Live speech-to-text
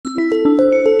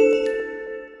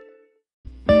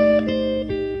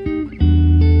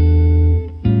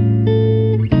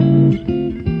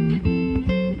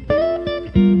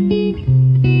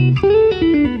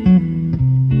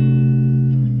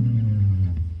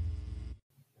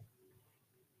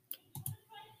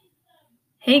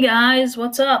Hey guys,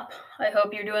 what's up? I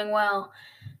hope you're doing well.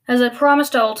 As I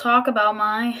promised, I will talk about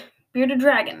my bearded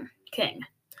dragon, King.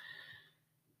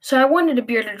 So I wanted a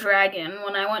bearded dragon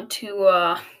when I went to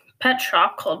a pet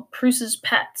shop called Pruce's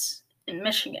Pets in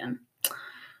Michigan.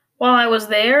 While I was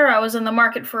there, I was in the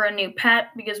market for a new pet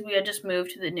because we had just moved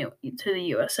to the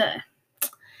USA.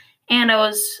 And I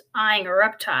was eyeing a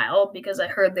reptile because I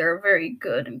heard they're very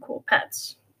good and cool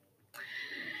pets.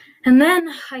 And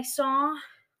then I saw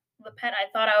the pet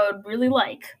I thought I would really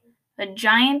like, a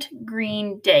giant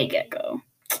green day gecko.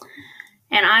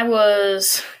 And I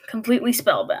was completely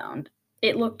spellbound.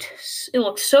 It looked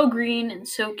so green and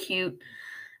so cute,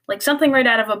 like something right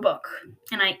out of a book,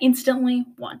 and I instantly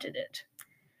wanted it.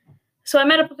 So I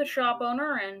met up with the shop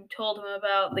owner and told him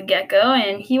about the gecko,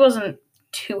 and he wasn't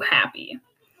too happy.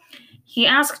 He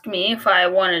asked me if I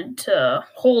wanted to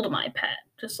hold my pet,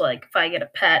 just like if I get a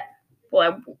pet, will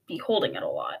I be holding it a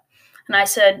lot? And I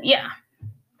said, yeah.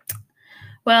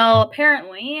 Well,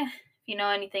 apparently, if you know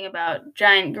anything about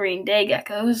giant green day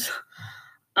geckos,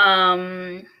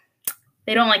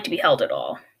 they don't like to be held at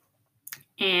all.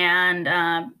 And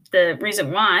the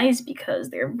reason why is because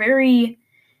they're very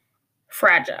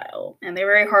fragile and they're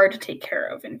very hard to take care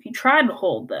of. And if you try to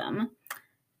hold them,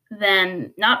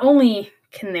 then not only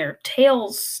can their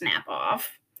tails snap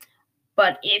off,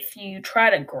 but if you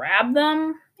try to grab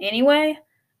them anyway,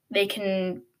 they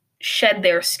can shed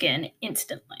their skin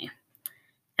instantly.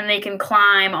 And they can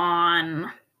climb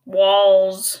on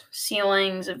walls,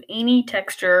 ceilings of any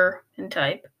texture and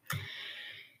type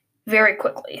very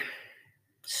quickly.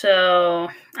 So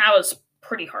I was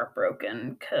pretty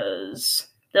heartbroken because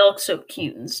they look so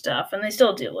cute and stuff, and they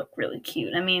still do look really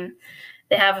cute. I mean,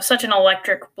 they have such an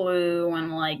electric blue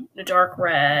and like a dark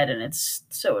red, and it's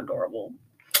so adorable.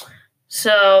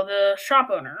 So the shop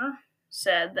owner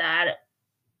said that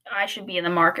I should be in the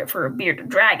market for a bearded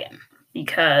dragon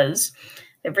because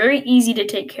they're very easy to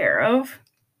take care of,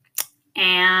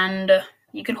 and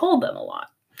you can hold them a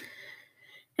lot.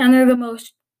 And they're the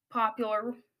most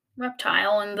popular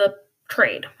reptile in the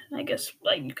trade, I guess,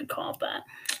 like you could call it that.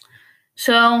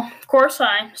 So, of course,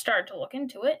 I started to look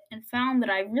into it and found that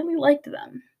I really liked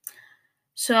them.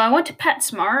 So I went to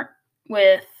PetSmart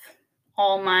with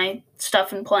all my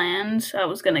stuff and plans. I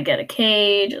was going to get a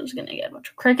cage, I was going to get a bunch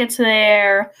of crickets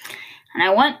there, and I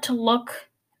went to look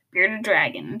bearded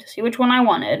dragon to see which one I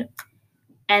wanted,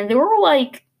 and they were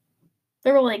like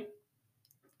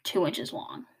 2 inches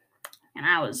long. And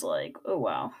I was like, oh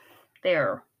wow,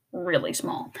 they're really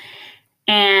small.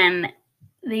 And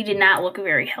they did not look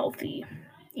very healthy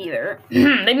either. They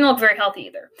didn't look very healthy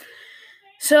either.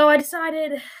 So I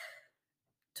decided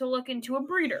to look into a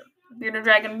bearded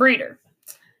dragon breeder.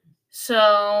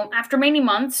 So after many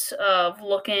months of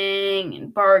looking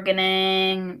and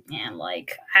bargaining, and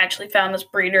like I actually found this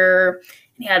breeder,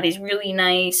 and he had these really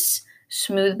nice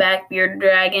smoothback bearded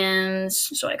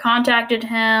dragons. So I contacted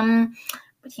him,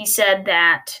 but he said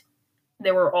that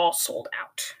they were all sold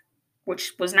out,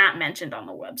 which was not mentioned on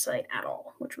the website at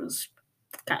all, which was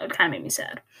kind of made me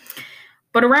sad.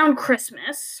 But around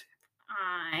Christmas,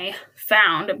 I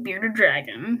found a bearded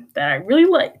dragon that I really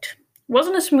liked. It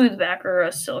wasn't a smoothback or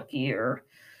a silky or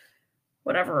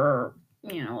whatever,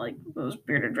 like those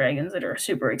bearded dragons that are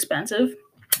super expensive.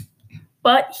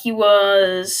 But he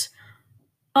was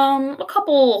a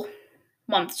couple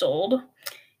months old.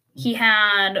 He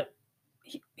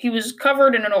was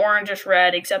covered in an orangish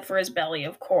red, except for his belly,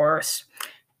 of course.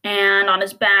 And on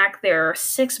his back, there are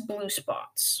 6 blue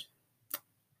spots.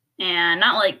 And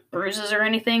not like bruises or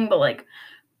anything, but like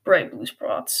bright blue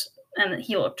spots. And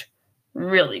he looked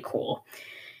really cool.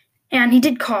 And he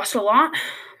did cost a lot,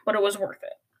 but it was worth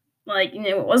it. Like,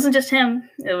 it wasn't just him.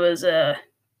 It was a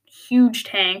huge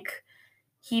tank,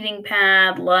 heating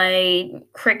pad, light,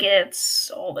 crickets,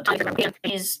 all the time.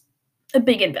 He's a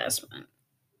big investment.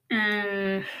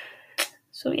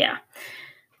 So yeah.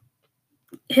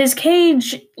 His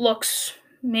cage looks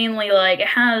mainly like it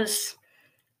has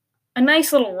a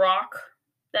nice little rock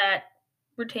that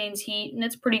retains heat, and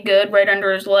it's pretty good right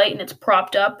under his light, and it's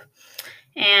propped up.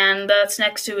 And that's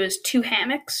next to his 2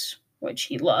 hammocks, which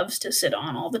he loves to sit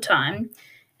on all the time.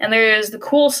 And there is the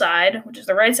cool side, which is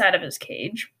the right side of his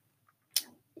cage,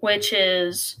 which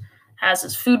has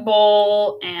his food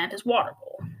bowl and his water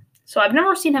bowl. So I've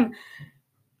never seen him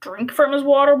drink from his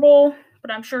water bowl, but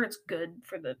I'm sure it's good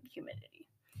for the humidity.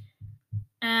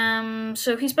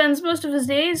 So he spends most of his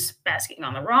days basking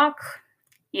on the rock,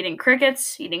 eating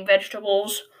crickets, eating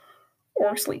vegetables,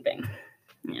 or sleeping.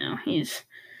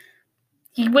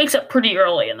 He wakes up pretty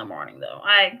early in the morning, though.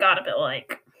 I got up at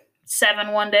like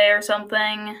 7 one day or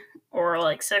something, or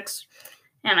like 6,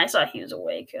 and I saw he was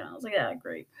awake, and I was like, yeah,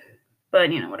 great. But,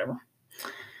 whatever.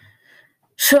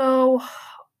 So,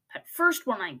 at first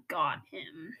when I got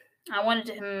him, I wanted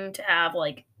him to have,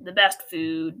 like, the best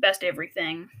food, best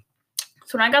everything.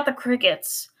 So when I got the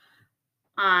crickets,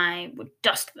 I would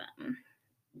dust them.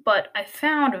 But I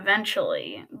found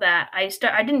eventually that I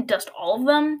didn't dust all of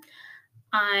them.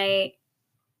 I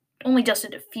only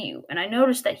dusted a few, and I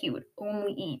noticed that he would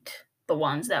only eat the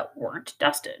ones that weren't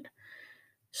dusted.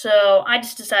 So I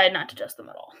just decided not to dust them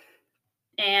at all.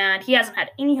 And he hasn't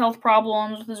had any health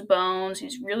problems with his bones.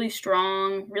 He's really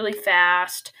strong, really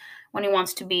fast when he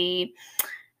wants to be.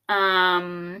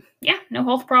 No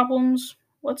health problems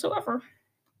whatsoever.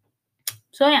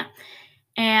 So yeah.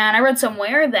 And I read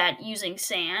somewhere that using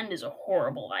sand is a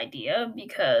horrible idea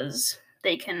because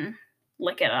they can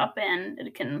lick it up and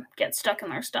it can get stuck in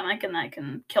their stomach and that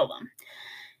can kill them.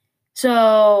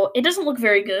 So it doesn't look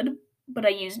very good, but I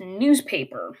use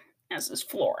newspaper as his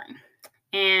flooring.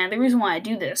 And the reason why I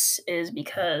do this is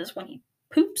because when he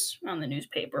poops on the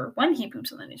newspaper,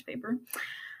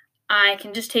 I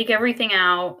can just take everything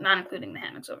out, not including the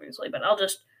hammocks, obviously, but I'll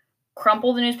just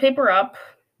crumple the newspaper up,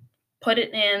 put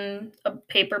it in a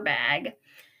paper bag,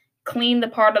 clean the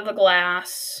part of the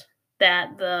glass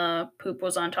that the poop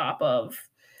was on top of,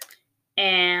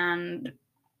 and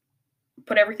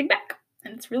put everything back.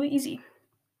 And it's really easy.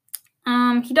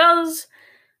 He does,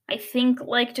 I think,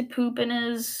 like to poop in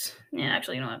his... Yeah,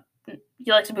 actually, you know what?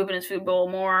 He likes to poop in his food bowl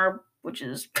more, which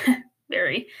is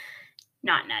very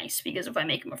not nice, because if I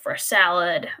make him a fresh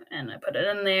salad and I put it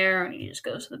in there and he just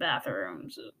goes to the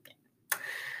bathroom, so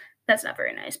that's not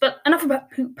very nice. But enough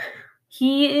about poop.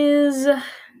 He is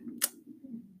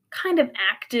kind of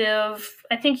active.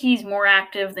 I think he's more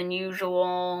active than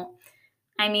usual.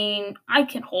 I mean, I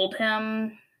can hold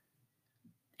him,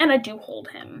 and I do hold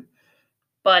him.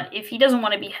 But if he doesn't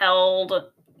want to be held,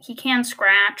 he can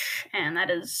scratch, and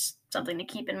that is something to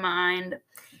keep in mind.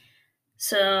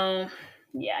 So,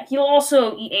 yeah, he'll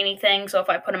also eat anything. So if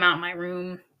I put him out in my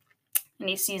room and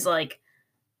he sees, like,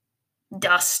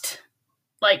 dust,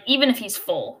 like, even if he's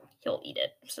full, he'll eat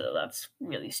it. So that's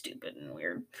really stupid and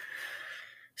weird.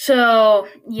 So,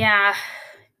 yeah,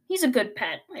 he's a good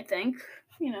pet, I think.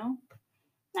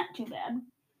 Not too bad.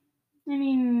 I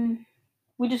mean,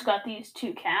 we just got these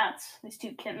two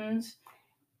kittens,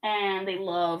 and they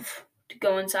love to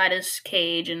go inside his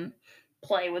cage and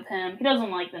play with him. He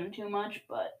doesn't like them too much,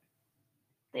 but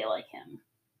they like him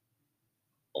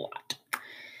a lot.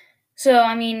 So,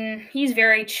 I mean, he's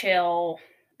very chill,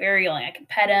 very, like, I can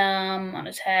pet him on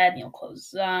his head,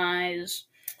 close his eyes.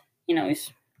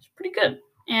 He's pretty good.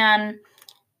 And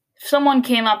if someone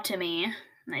came up to me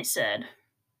and they said,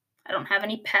 I don't have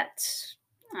any pets.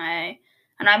 I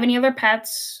don't have any other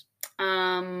pets.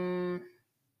 I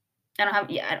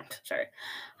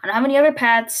don't have any other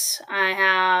pets. I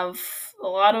have a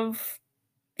lot of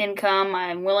income.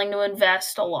 I'm willing to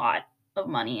invest a lot of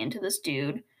money into this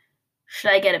dude.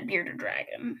 Should I get a bearded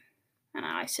dragon? And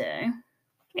I say,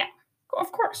 yeah,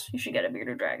 of course you should get a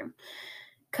bearded dragon.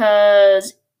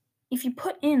 Because if you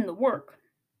put in the work,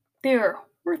 they're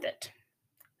worth it.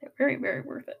 They're very, very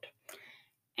worth it.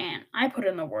 And I put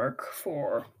in the work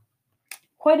for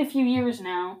quite a few years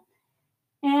now.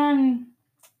 And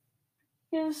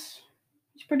he's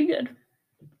pretty good.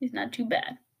 He's not too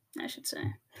bad, I should say.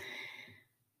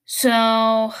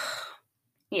 So,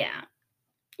 yeah.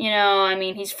 I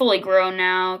mean, he's fully grown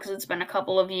now because it's been a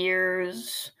couple of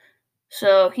years.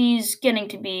 So he's getting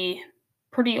to be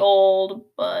pretty old,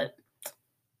 but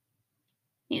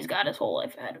he's got his whole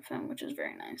life ahead of him, which is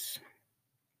very nice.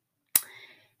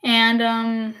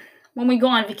 And when we go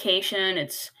on vacation,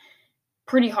 it's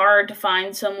pretty hard to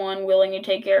find someone willing to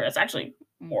take care. It's actually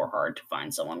more hard to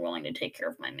find someone willing to take care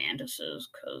of my mantises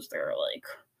because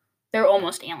they're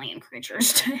almost alien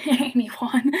creatures to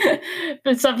anyone.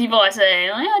 But some people I say,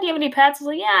 do you have any pets? I was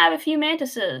like, yeah, I have a few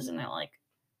mantises. And they're like,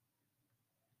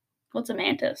 what's a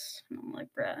mantis? And I'm like,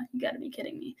 bruh, you gotta be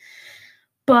kidding me.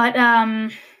 But,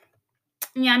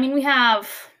 yeah, I mean, we have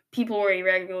people we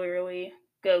regularly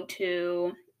go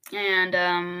to,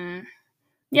 and,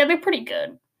 yeah, they're pretty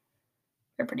good.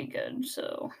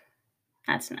 So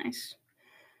that's nice.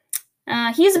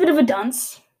 He's a bit of a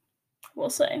dunce, we'll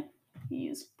say.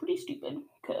 He's pretty stupid,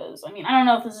 because, I mean, I don't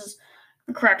know if this is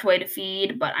the correct way to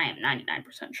feed, but I am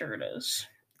 99% sure it is.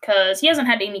 Because he hasn't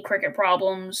had any cricket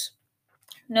problems,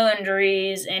 no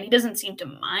injuries, and he doesn't seem to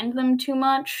mind them too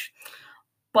much,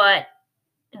 but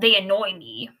they annoy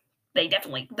me.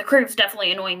 The crickets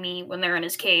definitely annoy me when they're in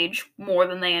his cage more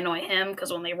than they annoy him,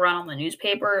 because when they run on the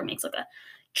newspaper, it makes like a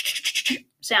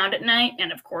sound at night,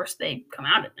 and of course they come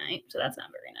out at night, so that's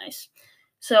not very nice.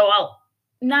 So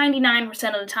 99%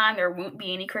 of the time there won't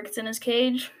be any crickets in his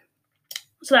cage,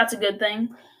 So that's a good thing.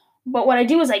 But what I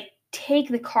do is I take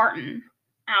the carton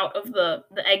out of the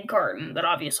egg carton that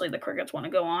obviously the crickets want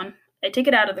to go on. I take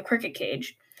it out of the cricket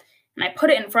cage and I put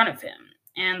it in front of him.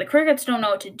 And the crickets don't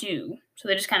know what to do, so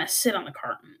they just kind of sit on the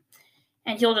carton.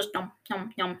 And he'll just yum,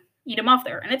 yum, yum, eat them off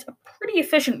there. And it's a pretty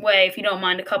efficient way if you don't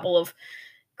mind a couple of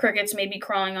crickets maybe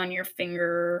crawling on your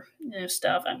finger and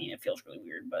stuff. I mean, it feels really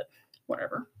weird, but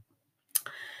whatever.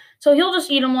 So he'll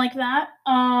just eat them like that.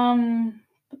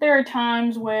 But there are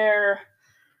times where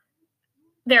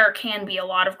there can be a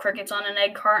lot of crickets on an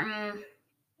egg carton,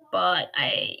 but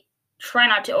I try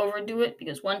not to overdo it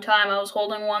because one time I was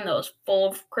holding one that was full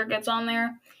of crickets on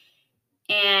there,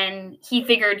 and he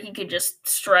figured he could just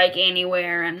strike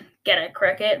anywhere and get a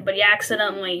cricket, but he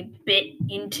accidentally bit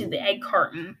into the egg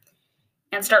carton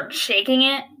and started shaking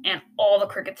it, and all the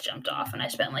crickets jumped off, and I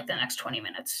spent like the next 20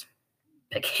 minutes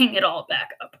picking it all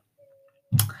back up.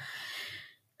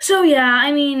 So yeah,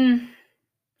 I mean,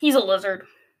 he's a lizard,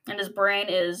 and his brain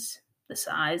is the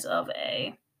size of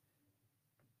a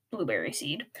blueberry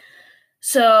seed.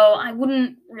 So I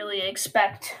wouldn't really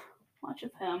expect much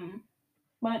of him.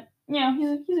 But,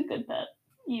 he's a good pet,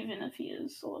 even if he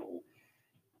is a little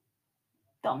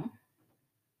dumb.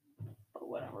 But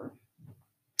whatever.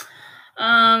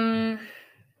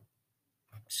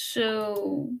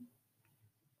 So,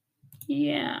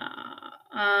 yeah.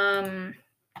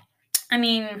 I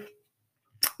mean,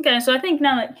 okay, so I think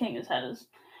now that King has had his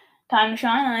time to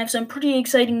shine, I have some pretty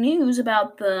exciting news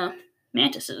about the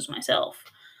mantises myself.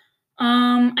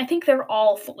 I think they're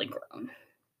all fully grown.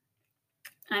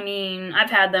 I mean,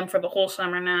 I've had them for the whole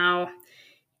summer now,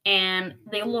 and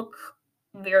they look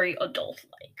very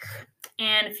adult-like.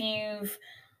 And if you've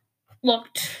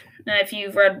listened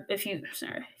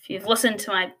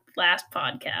to my last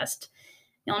podcast,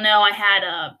 you'll know I had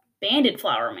a banded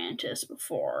flower mantis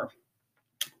before,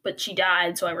 but she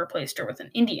died, so I replaced her with an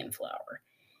Indian flower.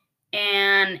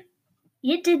 And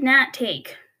it did not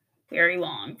take very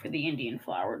long for the Indian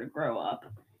flower to grow up.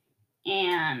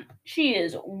 And she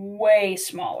is way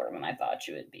smaller than I thought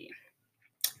she would be.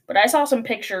 But I saw some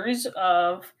pictures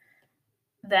of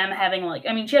them having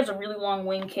she has a really long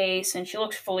wing case and she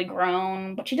looks fully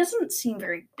grown, but she doesn't seem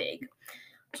very big.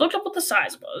 So I looked up what the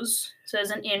size was. It says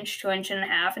 1 inch to 1.5 inches,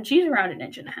 and she's around 1.5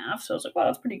 inches. So I was like, wow,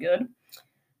 that's pretty good.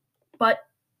 But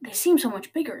they seem so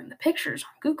much bigger in the pictures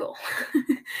on Google.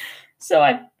 So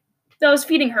I was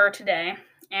feeding her today,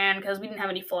 and because we didn't have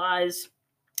any flies,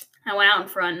 I went out in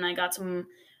front and I got some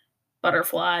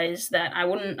butterflies that I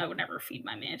would never feed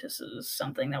my mantises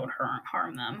something that would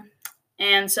harm them.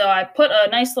 And so I put a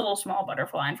nice little small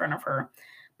butterfly in front of her,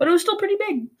 but it was still pretty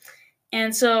big.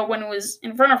 And so when it was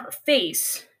in front of her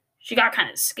face, she got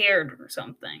kind of scared or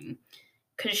something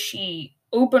because she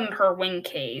opened her wing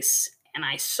case and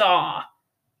I saw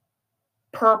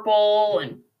purple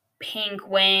and pink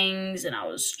wings, and I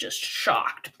was just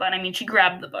shocked. But I mean, she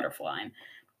grabbed the butterfly and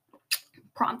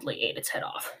promptly ate its head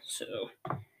off. So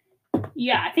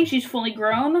yeah, I think she's fully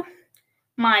grown.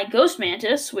 My ghost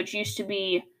mantis, which used to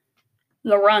be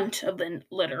the runt of the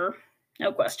litter,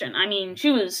 no question. I mean, she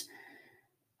was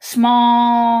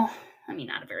small. I mean,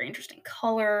 not a very interesting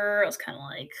color. I was kind of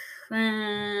like,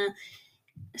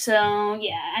 So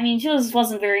yeah, I mean, she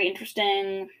wasn't very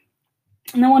interesting.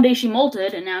 And then one day she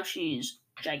molted, and now she's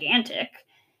gigantic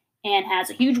and has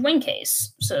a huge wing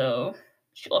case. So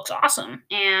she looks awesome,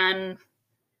 and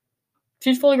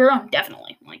she's fully grown,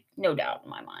 definitely. No doubt in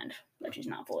my mind that she's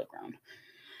not fully grown.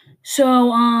 So,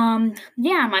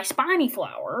 yeah, my spiny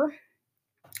flower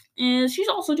she's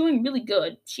also doing really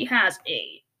good. She has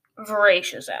a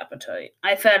voracious appetite.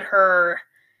 I fed her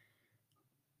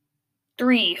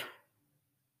 3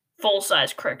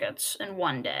 full-size crickets in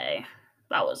one day.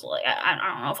 That was I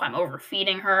don't know if I'm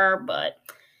overfeeding her, but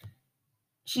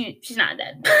she's not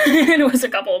dead. It was a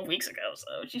couple of weeks ago, so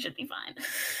she should be fine.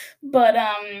 But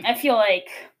I feel like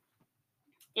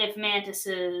if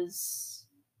mantises,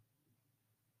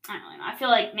 I don't know. I feel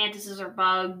like mantises are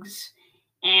bugs,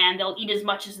 and they'll eat as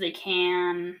much as they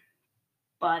can,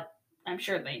 but I'm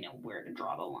sure they know where to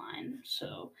draw the line.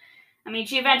 So, I mean,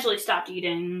 she eventually stopped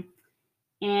eating,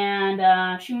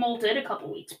 and she molted a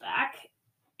couple weeks back,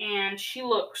 and she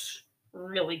looks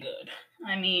really good.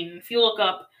 I mean, if you look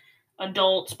up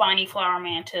adult spiny flower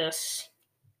mantis,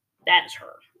 that is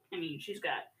her. I mean, she's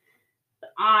got the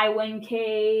eye wing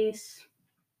case.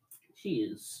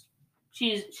 She's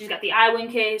got the eye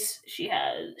wing case.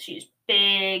 She's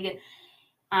big.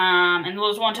 And there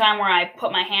was one time where I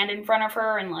put my hand in front of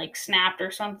her and snapped or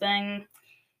something,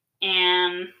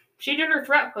 and she did her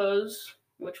threat pose,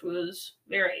 which was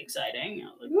very exciting. I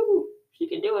was like, "Ooh, she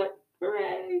can do it!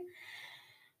 Hooray!"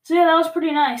 So yeah, that was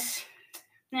pretty nice.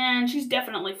 and she's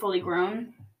definitely fully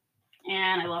grown,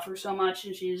 and I love her so much,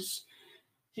 and she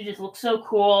just looks so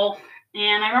cool.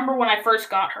 And I remember when I first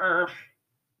got her,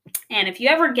 and if you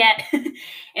ever get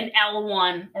an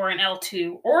L1 or an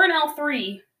L2 or an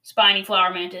L3 spiny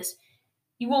flower mantis,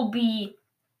 you will be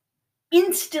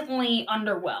instantly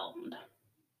underwhelmed.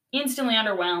 Instantly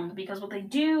underwhelmed, because what they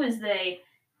do is they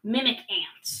mimic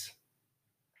ants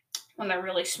when they're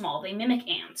really small. They mimic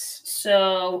ants.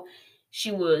 So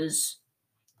she was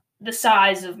the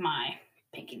size of my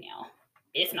pinky nail,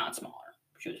 if not smaller.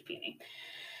 She was puny.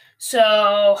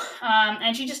 So,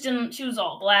 and she just didn't, she was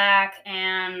all black,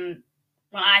 and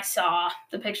when I saw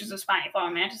the pictures of spiny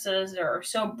flower mantises, they're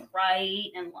so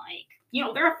bright and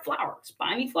they're a flower,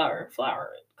 spiny flower.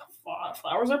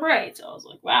 Flowers are bright. So I was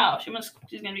like, wow, she's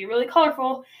going to be really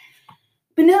colorful.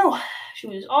 But no, she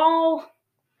was all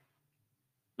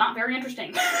not very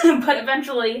interesting. But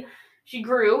eventually she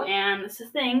grew, and it's the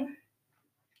thing.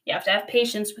 You have to have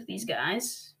patience with these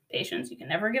guys. Patience, you can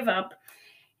never give up.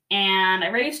 And I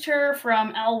raised her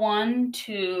from L1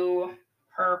 to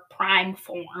her prime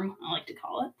form, I like to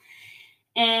call it.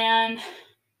 And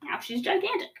now she's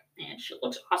gigantic, and she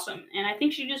looks awesome. And I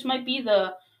think she just might be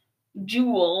the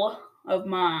jewel of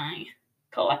my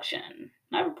collection.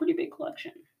 I have a pretty big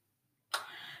collection.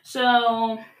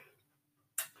 So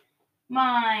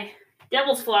my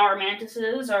devil's flower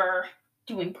mantises are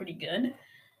doing pretty good.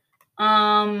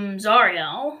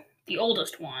 Zariel, the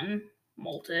oldest one,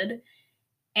 molted,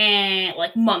 and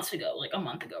months ago, like a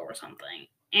month ago or something.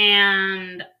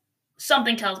 And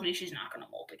something tells me she's not going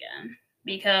to molt again.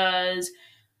 Because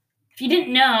if you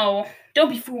didn't know, don't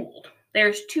be fooled.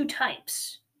 There's two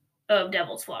types of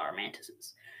devil's flower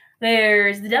mantises.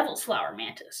 There's the devil's flower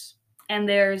mantis, and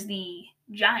there's the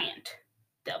giant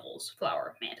devil's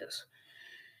flower mantis.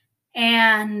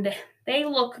 And they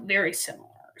look very similar.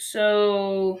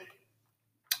 So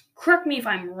correct me if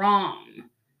I'm wrong.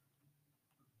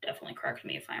 Definitely correct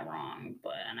me if I'm wrong,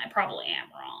 and I probably am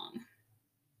wrong.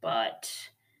 But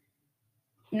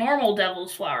normal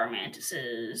devil's flower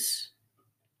mantises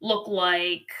look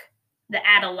like the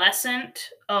adolescent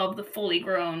of the fully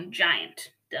grown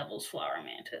giant devil's flower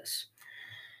mantis.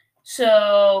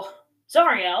 So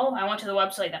Zariel, I went to the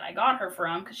website that I got her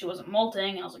from because she wasn't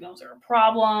molting, and I was like, oh, is there a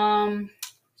problem?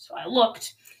 So I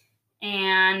looked,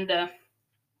 and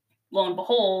lo and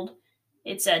behold,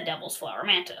 it said devil's flower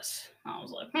mantis. I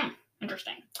was like,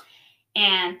 interesting.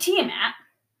 And Tiamat,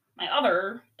 my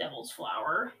other devil's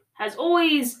flower, has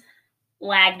always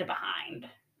lagged behind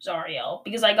Zariel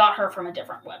because I got her from a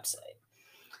different website.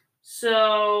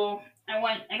 So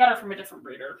I got her from a different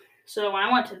breeder. So when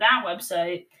I went to that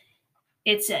website,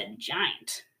 it said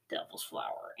giant devil's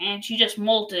flower, and she just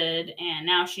molted, and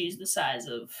now she's the size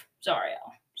of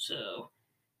Zariel. So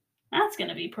that's going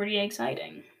to be pretty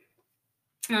exciting.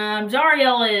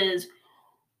 Zariel is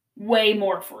way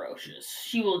more ferocious.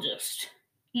 She will just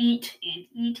eat and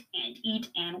eat and eat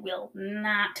and will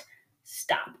not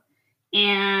stop.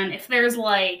 And if there's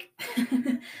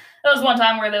there was one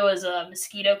time where there was a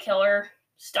mosquito killer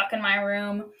stuck in my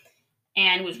room,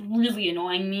 and it was really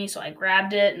annoying me, so I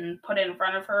grabbed it and put it in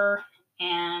front of her,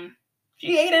 and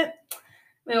she ate it.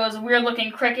 There was a weird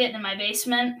looking cricket in my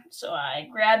basement, so I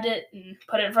grabbed it and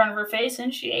put it in front of her face,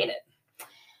 and she ate it.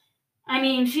 I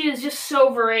mean, she is just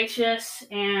so voracious,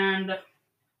 and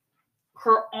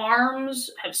her arms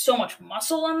have so much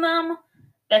muscle in them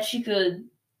that she could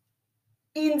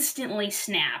instantly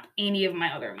snap any of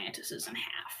my other mantises in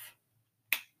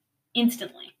half.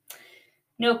 Instantly.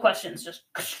 No questions, just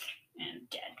and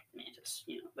dead mantis,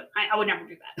 but I would never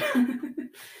do that.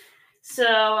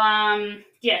 So,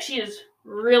 yeah, she is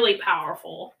really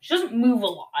powerful. She doesn't move a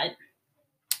lot.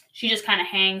 She just kind of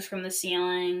hangs from the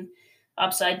ceiling,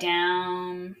 upside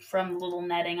down, from the little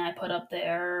netting I put up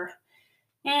there.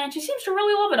 And she seems to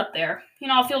really love it up there.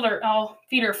 I'll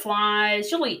feed her flies.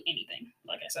 She'll eat anything,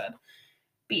 like I said.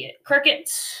 Be it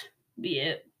crickets, be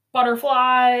it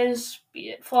butterflies, be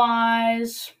it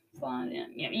flies.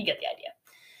 You get the idea.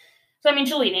 So, I mean,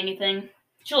 she'll eat anything.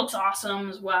 She looks awesome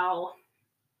as well.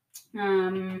 She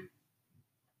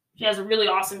has a really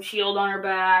awesome shield on her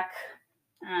back.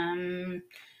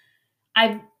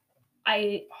 I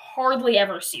hardly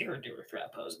ever see her do her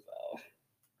threat pose, though.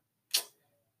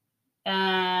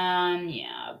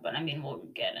 Yeah, but I mean, we'll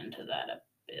get into that a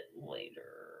bit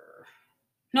later.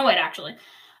 No, wait, actually.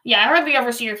 Yeah, I hardly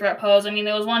ever see her threat pose. I mean,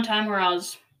 there was one time where I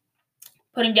was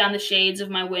putting down the shades of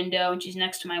my window, and she's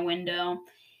next to my window,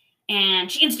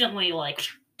 and she instantly,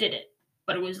 did it.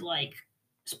 But it was,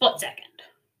 split second.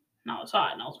 And I was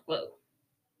hot, and I was like, whoa.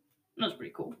 That was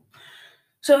pretty cool.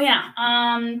 So, yeah,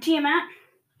 Tiamat,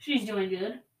 she's doing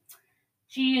good.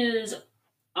 She is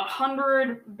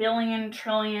 100 billion,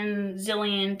 trillion,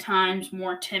 zillion times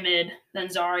more timid than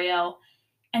Zariel,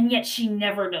 and yet she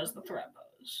never does the threat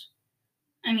pose.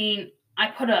 I mean,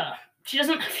 she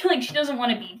doesn't, I feel like she doesn't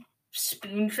want to be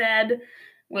spoon fed,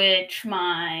 which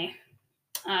my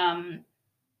one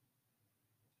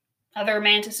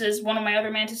of my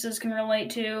other mantises can relate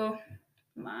to.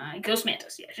 My ghost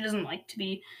mantis, yeah, she doesn't like to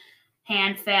be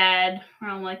hand fed.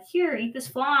 I'm like, here, eat this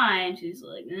fly, and she's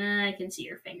like, I can see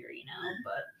your finger,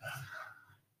 But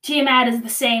Tiamat is the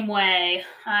same way.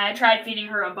 I tried feeding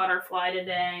her a butterfly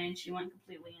today, and she went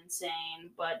completely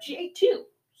insane, but she ate two,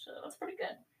 so that's pretty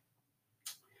good.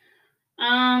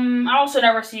 I also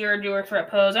never see her do her threat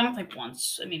pose. I don't think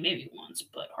once. I mean, maybe once,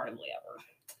 but hardly ever.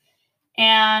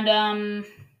 And,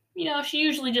 she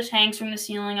usually just hangs from the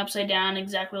ceiling upside down,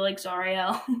 exactly like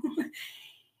Zariel.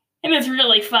 And it's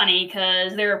really funny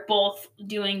because they're both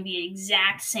doing the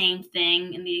exact same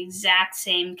thing in the exact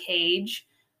same cage.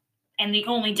 And the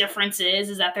only difference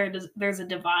is that there's a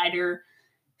divider.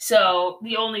 So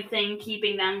the only thing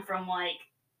keeping them from,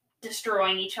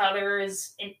 destroying each other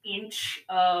is an inch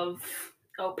of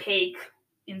opaque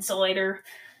insulator,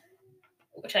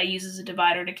 which I use as a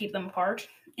divider to keep them apart.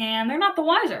 And they're not the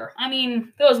wiser. I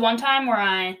mean, there was one time where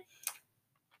I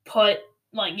put,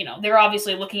 they're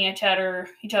obviously looking at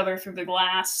each other through the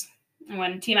glass. And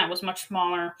when Tiamat was much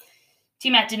smaller,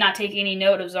 Tiamat did not take any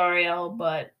note of Zariel,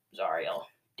 but Zariel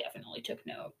definitely took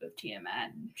note of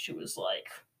Tiamat. She was,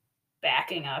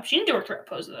 backing up. She didn't do her threat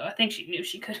pose, though. I think she knew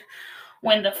she could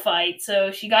win the fight. So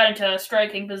she got into a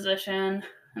striking position,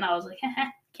 and I was like,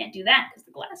 can't do that because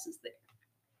the glass is there.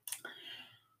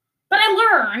 But I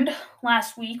learned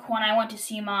last week when I went to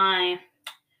see my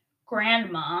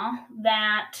grandma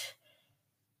that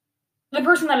the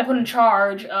person that I put in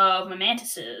charge of my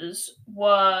mantises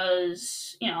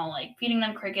was, feeding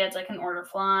them crickets. I can order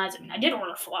flies. I mean, I did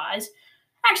order flies.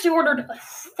 I actually ordered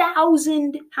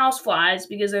 1,000 houseflies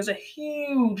because there's a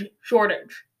huge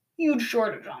shortage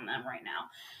on them right now.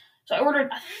 So I ordered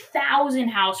 1,000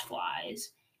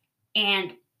 houseflies,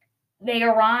 and they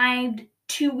arrived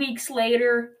 2 weeks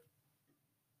later,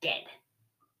 dead.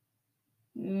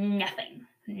 Nothing.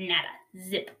 Nada.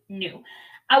 Zip. New.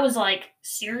 I was like,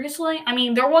 seriously? I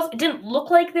mean, it didn't look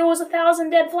like there was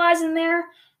 1,000 dead flies in there,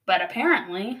 but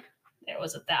apparently there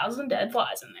was 1,000 dead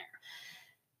flies in there.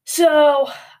 So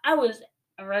I was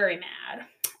very mad.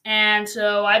 And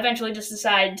so I eventually just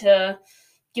decided to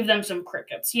give them some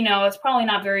crickets. It's probably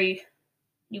not very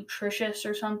nutritious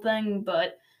or something,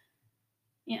 but,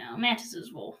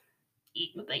 mantises will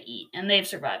eat what they eat. And they've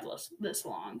survived this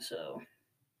long, so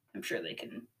I'm sure they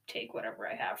can take whatever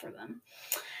I have for them.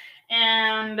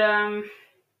 And,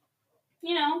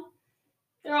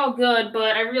 they're all good,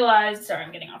 but I realized, sorry,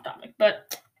 I'm getting off topic,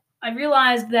 but I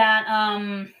realized that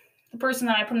the person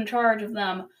that I put in charge of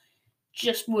them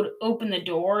just would open the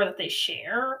door that they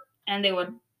share, and they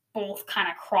would both kind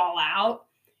of crawl out,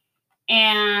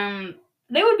 and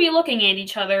they would be looking at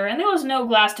each other, and there was no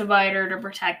glass divider to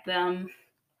protect them,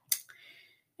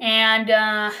 and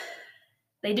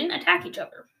they didn't attack each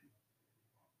other,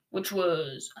 which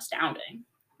was astounding.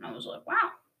 And I was like,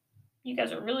 wow, you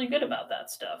guys are really good about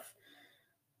that stuff.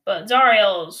 But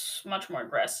Zariel's much more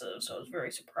aggressive, so I was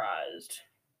very surprised.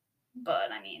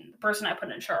 But, I mean, the person I put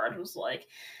in charge was like,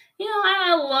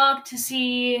 I looked to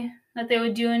see that they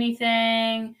would do anything,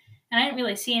 and I didn't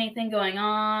really see anything going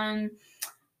on.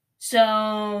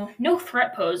 So, no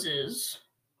threat poses,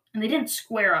 and they didn't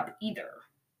square up either.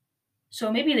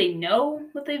 So maybe they know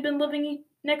that they've been living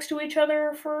next to each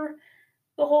other for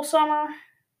the whole summer,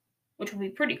 which would be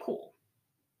pretty cool,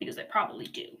 because they probably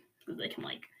do, because they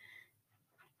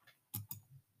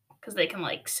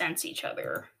can sense each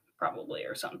other probably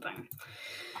or something.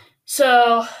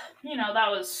 So,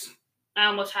 I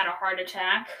almost had a heart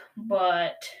attack,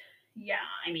 but yeah,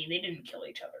 I mean, they didn't kill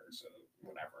each other, so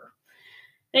whatever.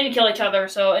 They didn't kill each other,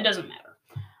 so it doesn't matter.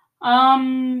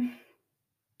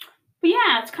 But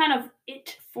yeah, it's kind of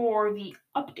it for the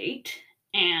update,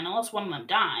 and unless one of them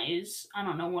dies, I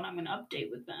don't know what I'm going to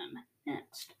update with them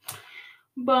next.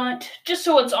 But just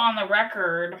so it's on the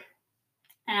record,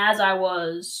 as I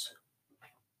was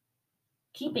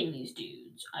keeping these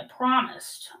dudes, I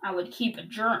promised I would keep a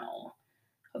journal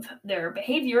of their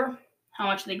behavior, how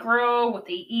much they grow, what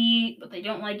they eat, what they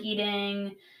don't like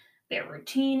eating, their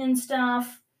routine and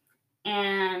stuff.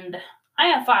 And I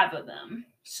have 5 of them.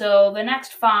 So the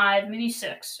next 5, maybe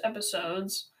 6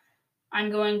 episodes,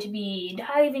 I'm going to be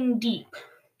diving deep,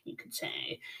 you could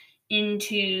say,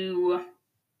 into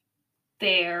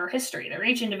their history,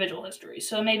 each individual history.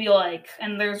 So maybe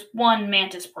and there's 1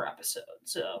 mantis per episode.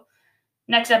 So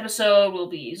next episode will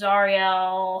be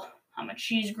Zariel. how much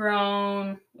she's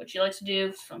grown, what she likes to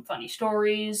do, some funny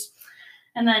stories.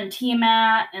 And then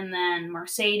Tiamat, and then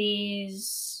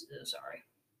Mercedes. Sorry,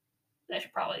 I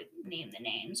should probably name the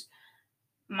names.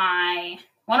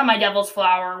 One of my Devil's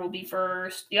Flower will be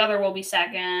first. The other will be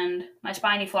second. My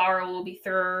Spiny Flower will be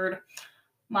third.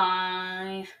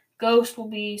 My Ghost will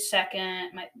be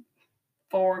second. My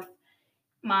fourth.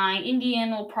 My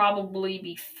Indian will probably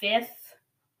be fifth.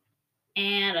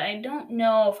 And I don't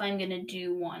know if I'm going to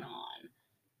do one on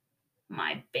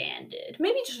my Banded.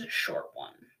 Maybe just a short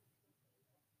one.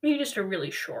 Maybe just a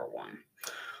really short one.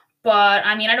 But,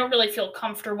 I mean, I don't really feel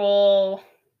comfortable,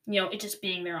 it just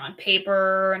being there on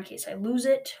paper in case I lose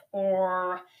it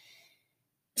or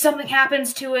something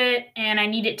happens to it and I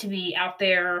need it to be out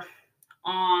there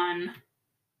on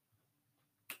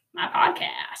my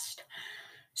podcast.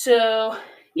 So,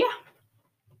 yeah,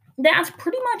 that's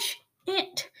pretty much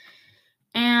it.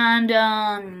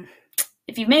 And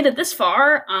if you've made it this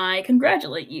far, I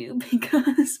congratulate you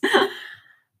because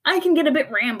I can get a bit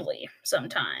rambly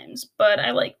sometimes, but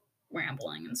I like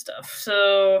rambling and stuff.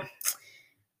 So,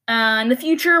 in the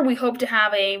future, we hope to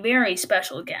have a very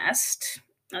special guest.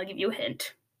 I'll give you a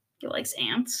hint. He likes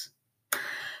ants.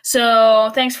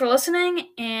 So, thanks for listening,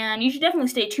 and you should definitely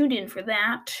stay tuned in for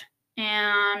that.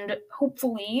 And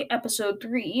hopefully, episode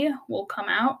 3 will come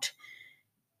out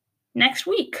next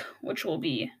week, which will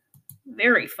be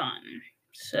very fun.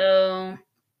 So,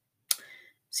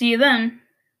 see you then.